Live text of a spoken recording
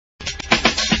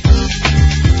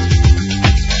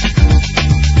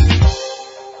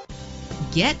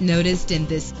Get noticed in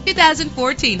this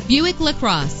 2014 Buick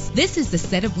LaCrosse. This is the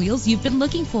set of wheels you've been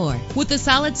looking for, with a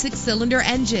solid 6-cylinder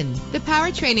engine. The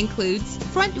powertrain includes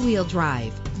front-wheel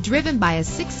drive, driven by a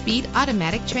 6-speed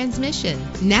automatic transmission.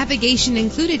 Navigation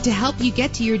included to help you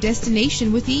get to your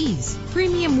destination with ease.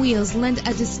 Premium wheels lend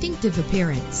a distinctive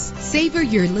appearance. Savor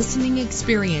your listening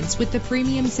experience with the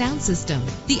premium sound system.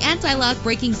 The anti-lock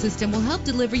braking system will help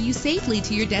deliver you safely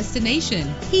to your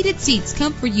destination. Heated seats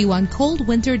comfort you on cold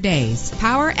winter days.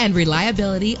 Power and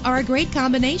reliability are a great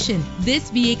combination. This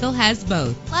vehicle has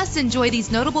both. Plus, enjoy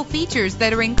these notable features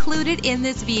that are included in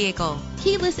this vehicle: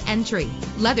 keyless entry,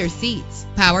 leather seats,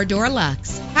 power door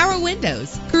locks, power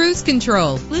windows, cruise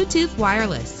control, Bluetooth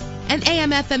wireless, an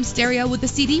AM/FM stereo with a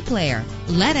CD player.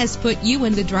 Let us put you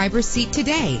in the driver's seat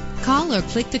today. Call or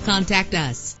click to contact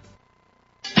us.